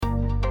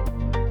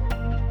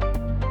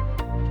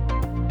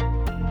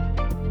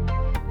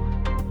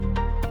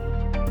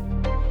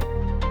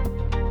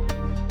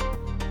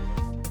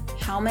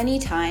many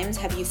times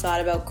have you thought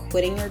about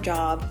quitting your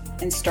job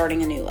and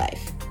starting a new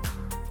life?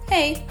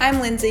 Hey, I'm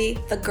Lindsay,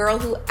 the girl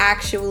who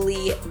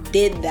actually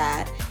did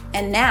that.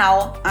 And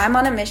now I'm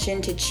on a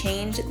mission to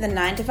change the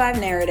 9-to-5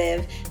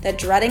 narrative that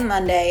dreading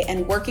Monday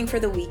and working for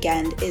the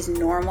weekend is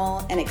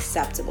normal and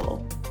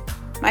acceptable.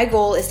 My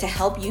goal is to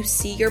help you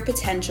see your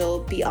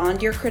potential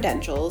beyond your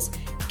credentials,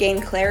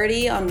 gain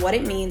clarity on what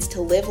it means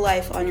to live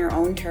life on your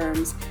own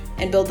terms,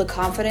 and build the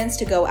confidence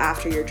to go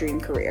after your dream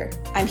career.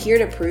 I'm here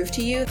to prove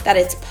to you that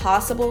it's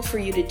possible for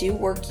you to do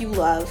work you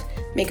love,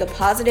 make a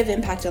positive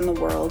impact on the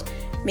world,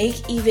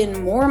 make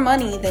even more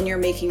money than you're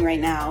making right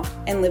now,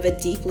 and live a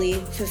deeply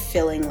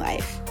fulfilling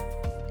life.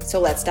 So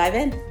let's dive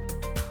in.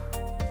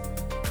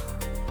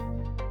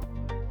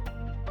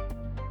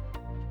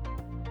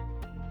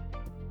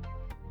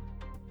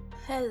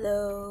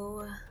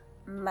 Hello,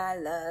 my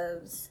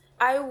loves.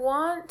 I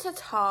want to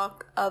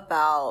talk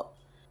about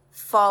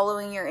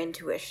following your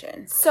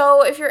intuition.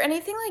 So if you're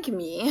anything like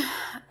me,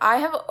 I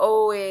have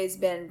always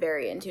been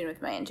very in tune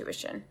with my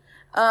intuition.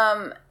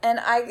 And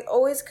I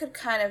always could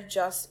kind of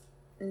just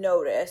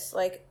notice,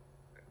 like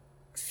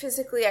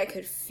physically I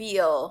could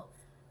feel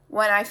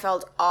when I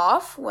felt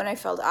off, when I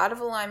felt out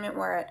of alignment,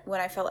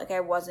 when I felt like I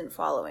wasn't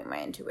following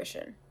my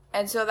intuition.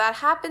 And so that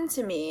happened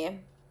to me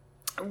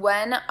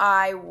when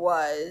I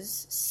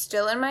was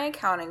still in my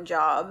accounting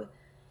job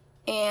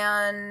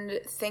and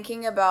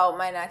thinking about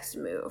my next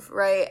move,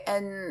 right?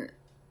 And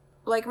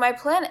like my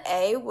plan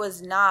A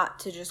was not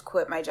to just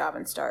quit my job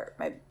and start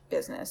my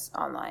business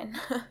online.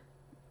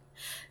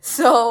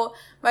 So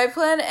my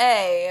plan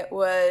A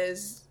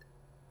was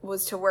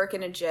to work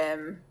in a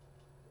gym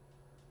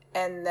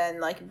and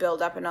then like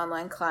build up an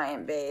online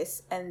client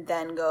base and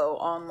then go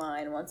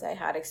online once I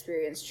had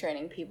experience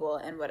training people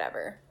and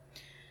whatever.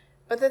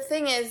 But the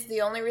thing is, the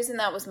only reason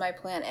that was my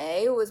plan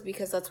A was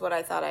because that's what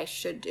I thought I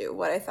should do,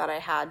 what I thought I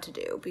had to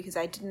do, because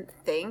I didn't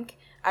think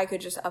I could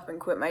just up and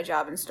quit my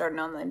job and start an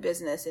online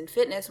business in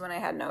fitness when I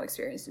had no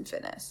experience in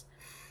fitness.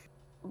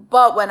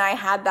 But when I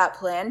had that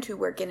plan to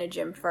work in a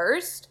gym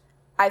first,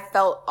 I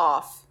felt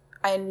off.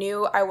 I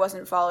knew I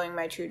wasn't following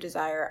my true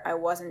desire. I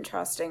wasn't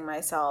trusting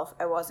myself.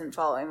 I wasn't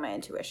following my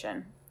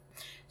intuition.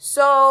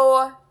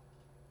 So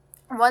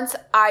once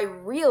I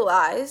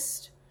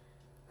realized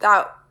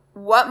that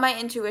what my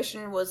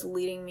intuition was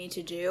leading me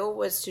to do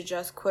was to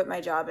just quit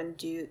my job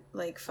and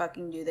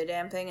fucking do the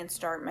damn thing and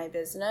start my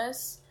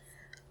business,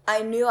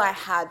 I knew I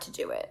had to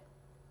do it.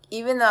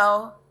 Even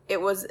though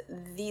it was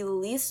the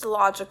least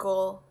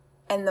logical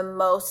and the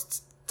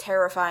most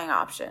terrifying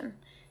option.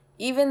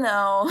 Even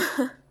though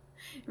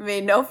it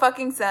made no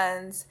fucking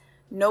sense.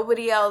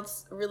 Nobody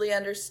else really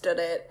understood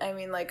it. I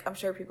mean, like, I'm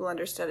sure people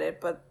understood it,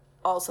 but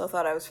also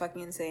thought I was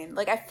fucking insane.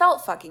 Like, I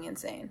felt fucking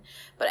insane.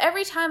 But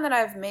every time that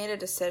I've made a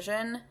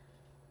decision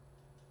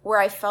where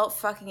I felt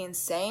fucking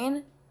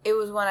insane, it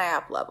was when I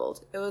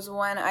up-leveled. It was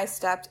when I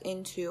stepped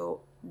into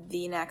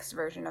the next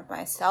version of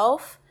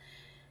myself.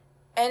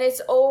 And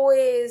it's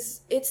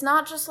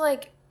not just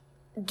like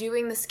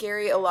doing the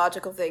scary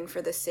illogical thing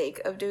for the sake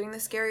of doing the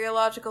scary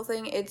illogical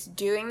thing. It's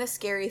doing the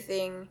scary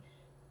thing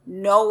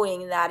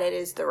knowing that it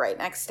is the right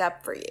next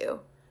step for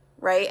you,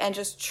 right? And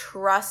just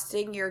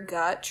trusting your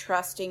gut,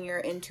 trusting your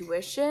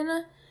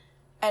intuition,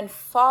 and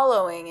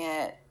following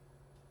it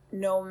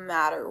no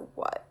matter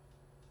what.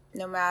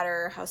 No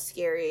matter how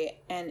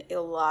scary and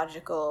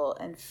illogical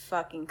and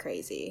fucking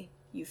crazy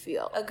you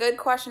feel. A good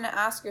question to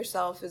ask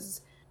yourself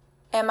is,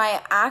 am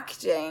I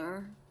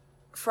acting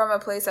from a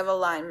place of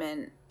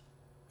alignment,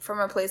 from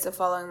a place of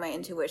following my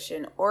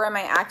intuition, or am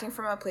I acting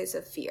from a place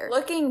of fear?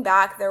 Looking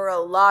back, there were a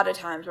lot of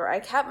times where I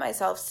kept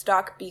myself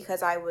stuck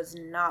because I was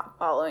not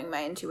following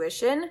my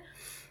intuition,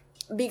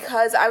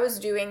 because I was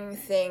doing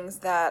things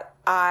that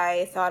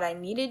I thought I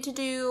needed to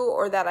do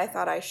or that I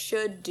thought I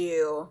should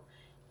do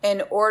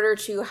in order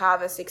to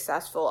have a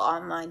successful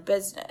online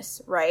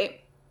business,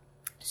 right?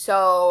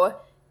 So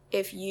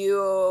if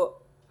you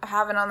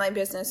have an online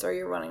business or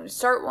you're wanting to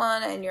start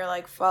one and you're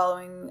like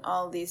following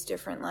all these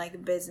different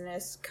like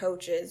business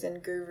coaches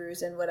and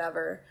gurus and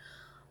whatever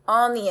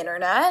on the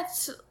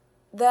internet,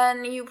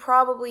 then you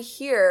probably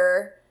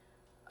hear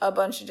a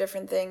bunch of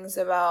different things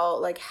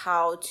about like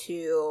how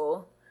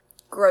to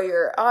grow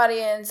your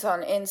audience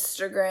on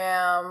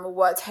Instagram,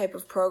 what type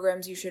of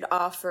programs you should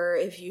offer,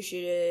 if you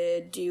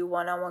should do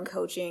one-on-one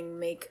coaching,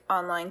 make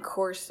online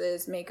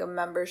courses, make a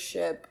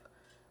membership,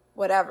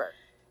 whatever.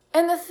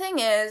 And the thing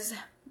is,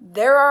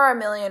 there are a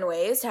million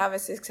ways to have a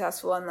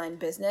successful online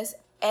business,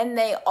 and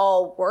they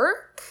all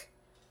work,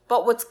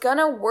 but what's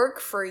gonna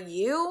work for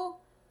you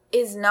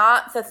is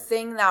not the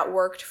thing that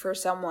worked for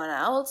someone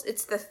else.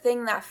 It's the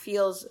thing that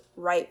feels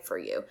right for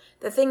you.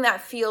 The thing that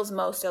feels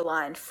most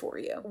aligned for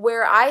you.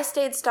 Where I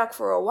stayed stuck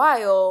for a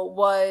while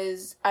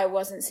was I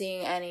wasn't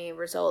seeing any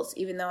results,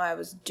 even though I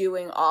was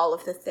doing all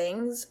of the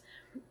things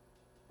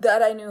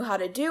that I knew how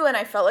to do, and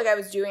I felt like I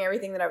was doing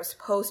everything that I was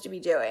supposed to be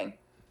doing.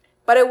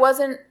 But it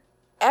wasn't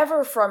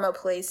ever from a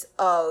place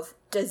of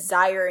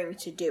desiring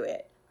to do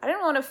it. I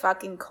didn't want to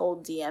fucking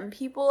cold DM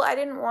people. I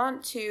didn't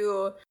want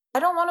to I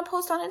don't want to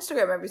post on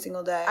Instagram every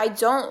single day. I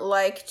don't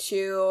like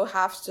to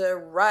have to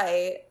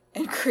write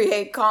and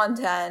create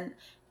content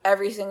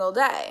every single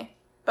day.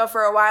 But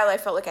for a while, I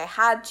felt like I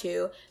had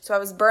to. So I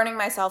was burning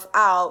myself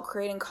out,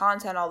 creating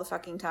content all the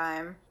fucking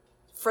time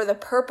for the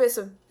purpose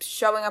of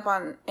showing up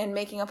on and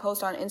making a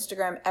post on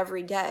Instagram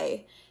every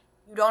day.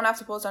 You don't have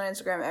to post on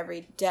Instagram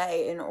every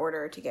day in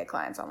order to get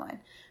clients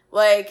online.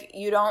 Like,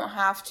 you don't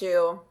have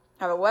to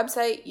have a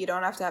website. You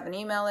don't have to have an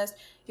email list.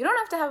 You don't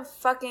have to have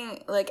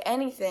fucking, like,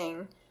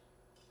 anything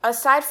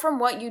aside from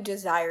what you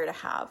desire to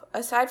have,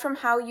 aside from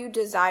how you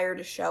desire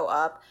to show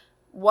up,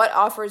 what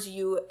offers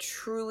you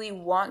truly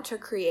want to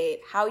create,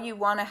 how you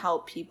want to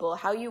help people,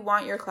 how you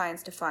want your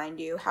clients to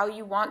find you, how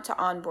you want to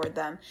onboard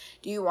them.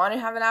 Do you want to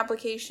have an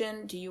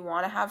application? Do you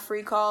want to have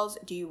free calls?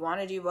 Do you want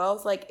to do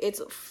both? Like,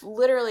 it's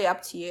literally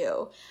up to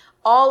you.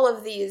 All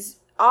of these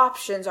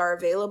options are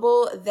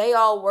available. They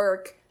all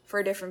work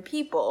for different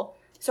people.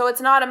 So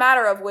it's not a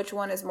matter of which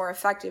one is more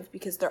effective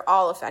because they're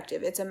all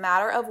effective. It's a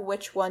matter of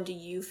which one do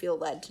you feel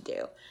led to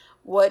do.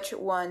 Which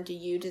one do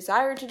you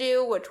desire to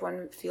do? Which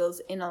one feels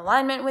in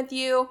alignment with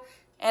you?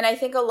 And I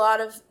think a lot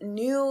of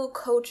new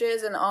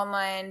coaches and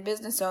online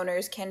business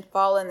owners can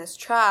fall in this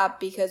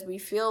trap because we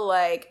feel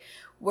like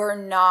we're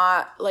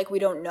not, like we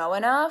don't know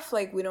enough.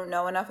 Like we don't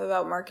know enough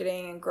about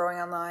marketing and growing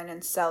online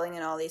and selling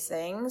and all these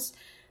things.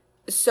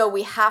 So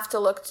we have to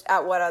look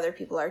at what other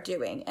people are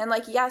doing. And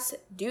like, yes,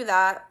 do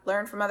that.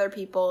 Learn from other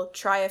people.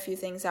 Try a few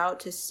things out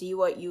to see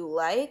what you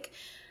like.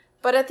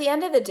 But at the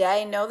end of the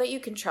day, know that you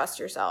can trust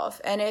yourself.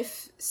 And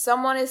if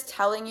someone is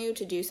telling you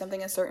to do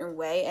something a certain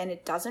way and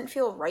it doesn't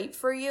feel right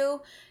for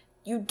you,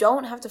 you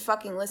don't have to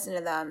fucking listen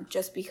to them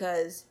just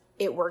because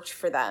it worked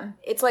for them.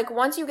 It's like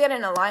once you get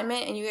in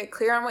alignment and you get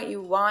clear on what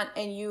you want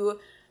and you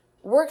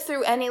work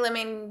through any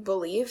limiting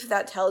belief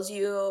that tells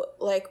you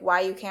like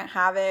why you can't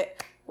have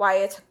it, why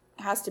it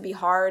has to be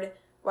hard,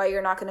 why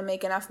you're not going to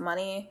make enough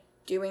money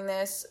doing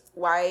this,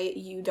 why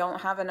you don't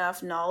have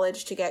enough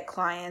knowledge to get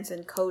clients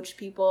and coach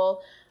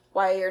people,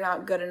 why you're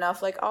not good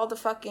enough, like all the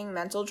fucking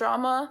mental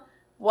drama.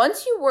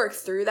 Once you work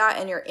through that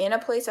and you're in a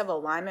place of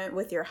alignment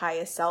with your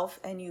highest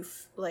self and you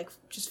like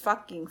just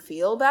fucking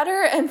feel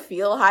better and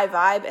feel high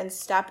vibe and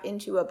step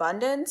into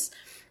abundance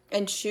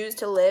and choose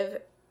to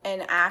live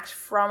and act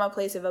from a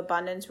place of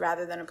abundance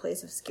rather than a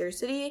place of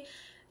scarcity,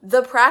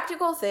 the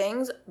practical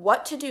things,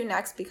 what to do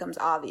next becomes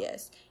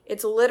obvious.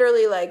 It's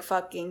literally like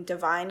fucking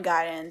divine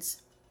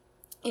guidance,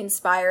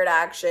 inspired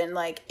action.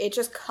 Like it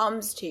just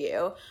comes to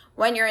you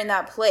when you're in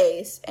that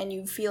place and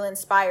you feel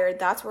inspired.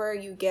 That's where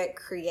you get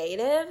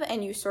creative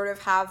and you sort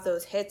of have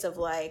those hits of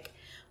like,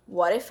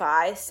 what if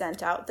I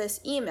sent out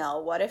this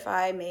email? What if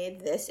I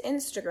made this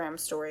Instagram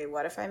story?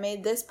 What if I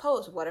made this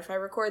post? What if I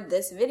record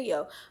this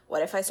video?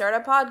 What if I start a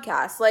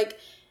podcast? Like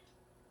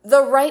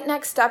the right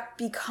next step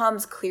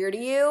becomes clear to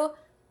you.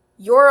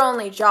 Your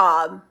only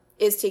job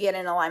is to get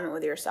in alignment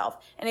with yourself.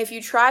 And if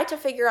you try to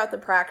figure out the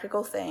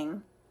practical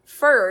thing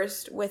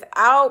first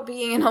without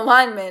being in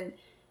alignment,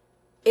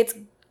 it's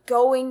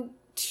going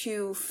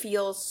to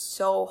feel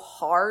so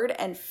hard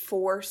and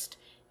forced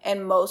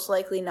and most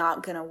likely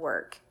not going to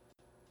work.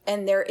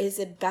 And there is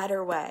a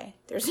better way.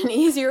 There's an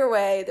easier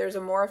way. There's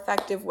a more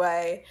effective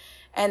way.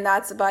 And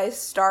that's by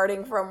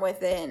starting from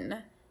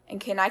within and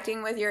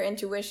connecting with your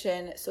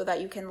intuition so that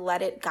you can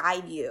let it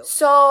guide you.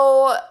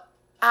 So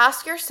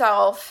ask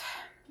yourself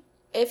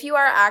if you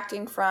are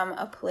acting from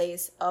a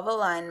place of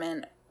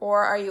alignment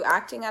or are you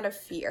acting out of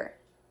fear?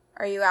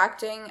 Are you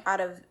acting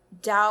out of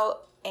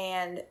doubt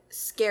and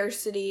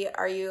scarcity?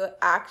 Are you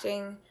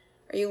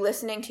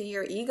listening to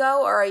your ego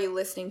or are you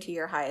listening to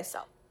your highest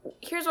self?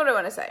 Here's what I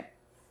want to say.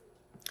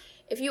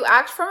 If you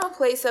act from a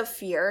place of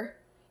fear,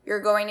 you're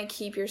going to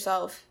keep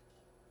yourself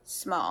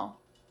small.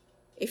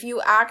 If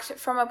you act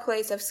from a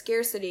place of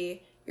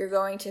scarcity, you're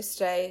going to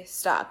stay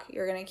stuck.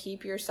 You're going to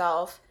keep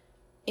yourself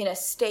in a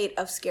state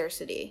of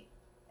scarcity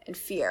and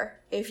fear.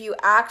 If you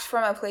act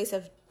from a place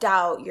of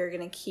doubt, you're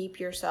going to keep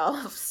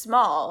yourself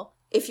small.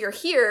 If you're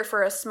here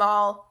for a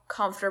small,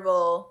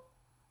 comfortable,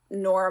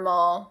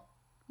 normal,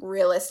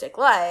 realistic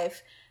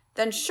life,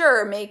 then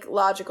sure, make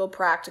logical,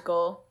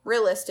 practical,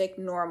 realistic,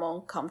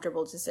 normal,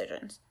 comfortable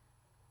decisions.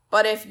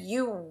 But if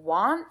you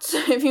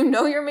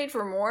know you're made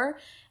for more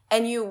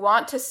and you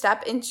want to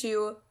step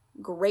into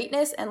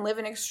greatness and live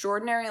an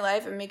extraordinary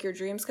life and make your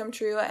dreams come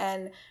true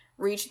and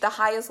reach the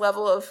highest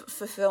level of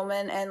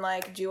fulfillment and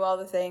like do all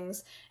the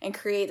things and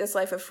create this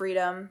life of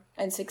freedom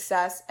and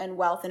success and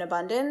wealth and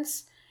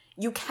abundance,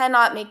 you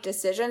cannot make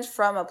decisions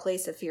from a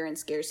place of fear and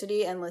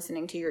scarcity and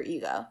listening to your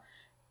ego.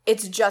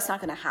 It's just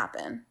not going to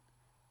happen.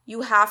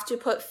 You have to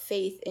put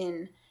faith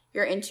in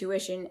your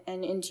intuition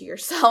and into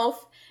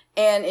yourself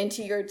and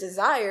into your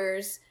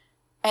desires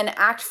and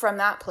act from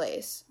that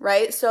place,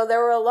 right? So there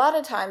were a lot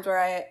of times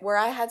where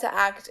I had to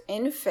act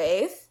in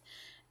faith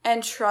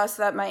and trust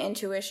that my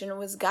intuition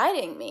was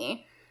guiding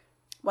me.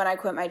 When I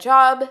quit my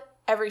job,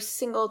 every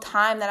single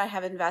time that I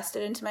have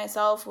invested into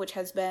myself, which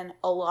has been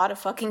a lot of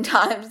fucking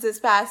times this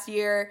past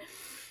year,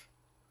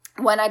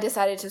 when I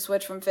decided to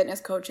switch from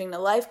fitness coaching to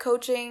life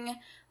coaching,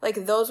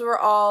 like those were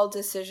all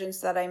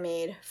decisions that I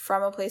made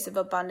from a place of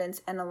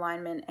abundance and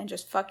alignment and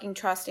just fucking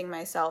trusting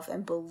myself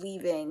and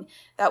believing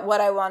that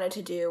what I wanted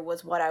to do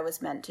was what I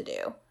was meant to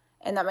do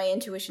and that my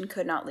intuition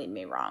could not lead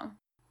me wrong.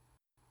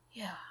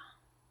 Yeah.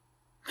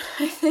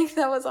 I think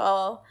that was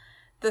all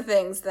the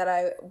things that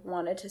I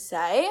wanted to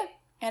say,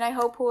 and I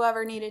hope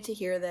whoever needed to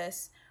hear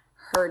this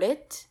heard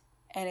it,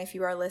 and if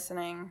you are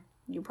listening,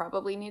 you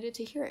probably needed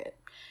to hear it.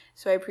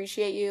 So I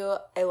appreciate you.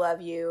 I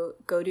love you.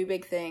 Go do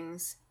big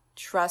things.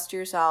 Trust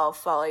yourself.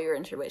 Follow your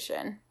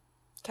intuition.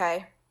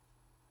 Okay?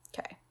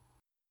 Okay.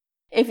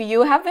 If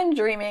you have been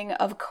dreaming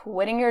of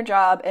quitting your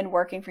job and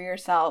working for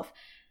yourself,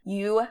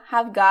 you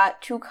have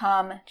got to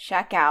come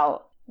check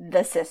out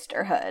the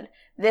Sisterhood.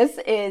 This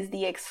is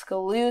the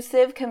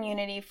exclusive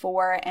community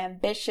for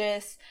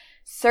ambitious,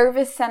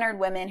 service-centered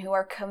women who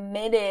are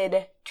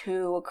committed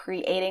to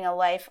creating a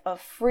life of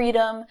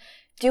freedom,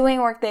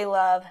 doing work they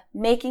love,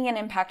 making an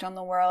impact on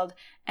the world,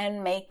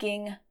 and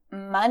making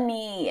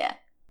money.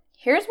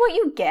 Here's what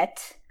you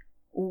get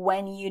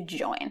when you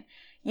join.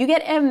 You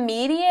get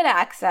immediate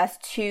access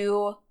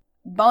to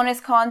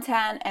bonus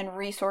content and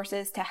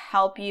resources to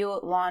help you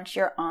launch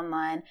your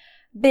online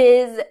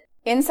biz.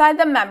 Inside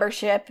the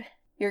membership,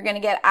 you're going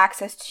to get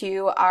access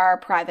to our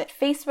private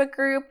Facebook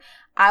group.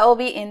 I will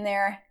be in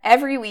there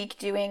every week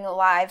doing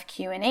live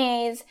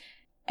Q&As,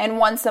 and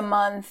once a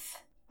month,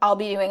 I'll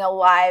be doing a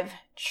live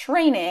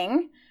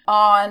training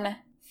on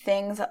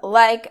things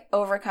like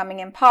overcoming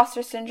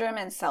imposter syndrome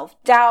and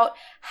self-doubt,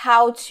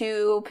 how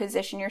to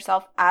position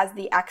yourself as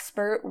the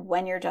expert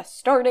when you're just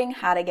starting,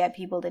 how to get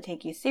people to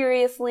take you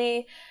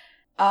seriously,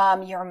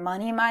 your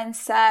money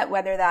mindset,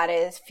 whether that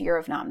is fear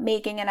of not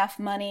making enough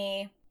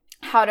money,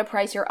 how to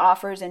price your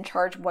offers and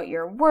charge what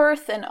you're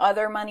worth and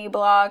other money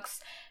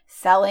blocks,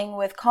 selling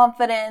with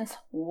confidence,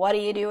 what do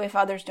you do if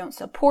others don't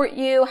support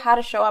you, how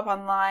to show up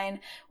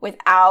online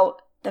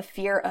without the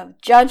fear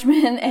of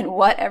judgment and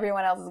what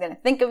everyone else is going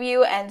to think of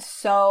you, and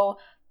so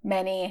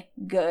many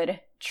good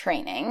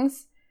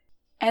trainings.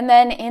 And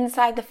then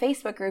inside the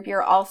Facebook group,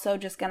 you're also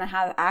just going to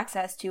have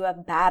access to a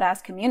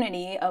badass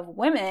community of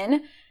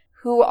women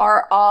who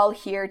are all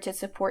here to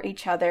support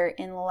each other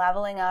in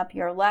leveling up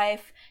your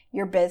life,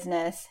 your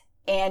business,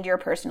 and your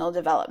personal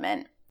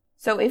development.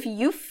 So if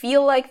you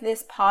feel like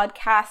this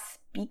podcast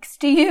speaks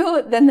to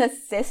you, then the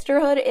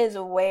Sisterhood is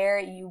where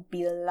you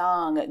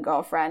belong,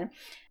 girlfriend.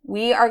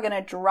 We are going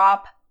to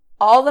drop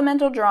all the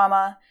mental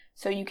drama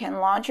so you can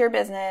launch your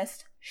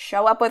business,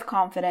 show up with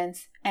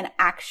confidence, and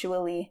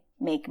actually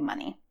make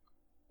money.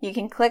 You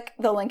can click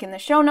the link in the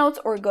show notes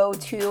or go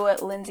to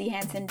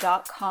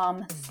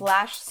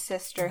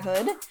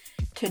lindsayhanson.com/sisterhood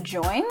to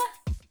join.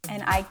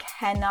 And I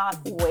cannot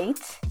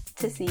wait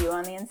to see you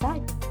on the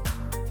inside.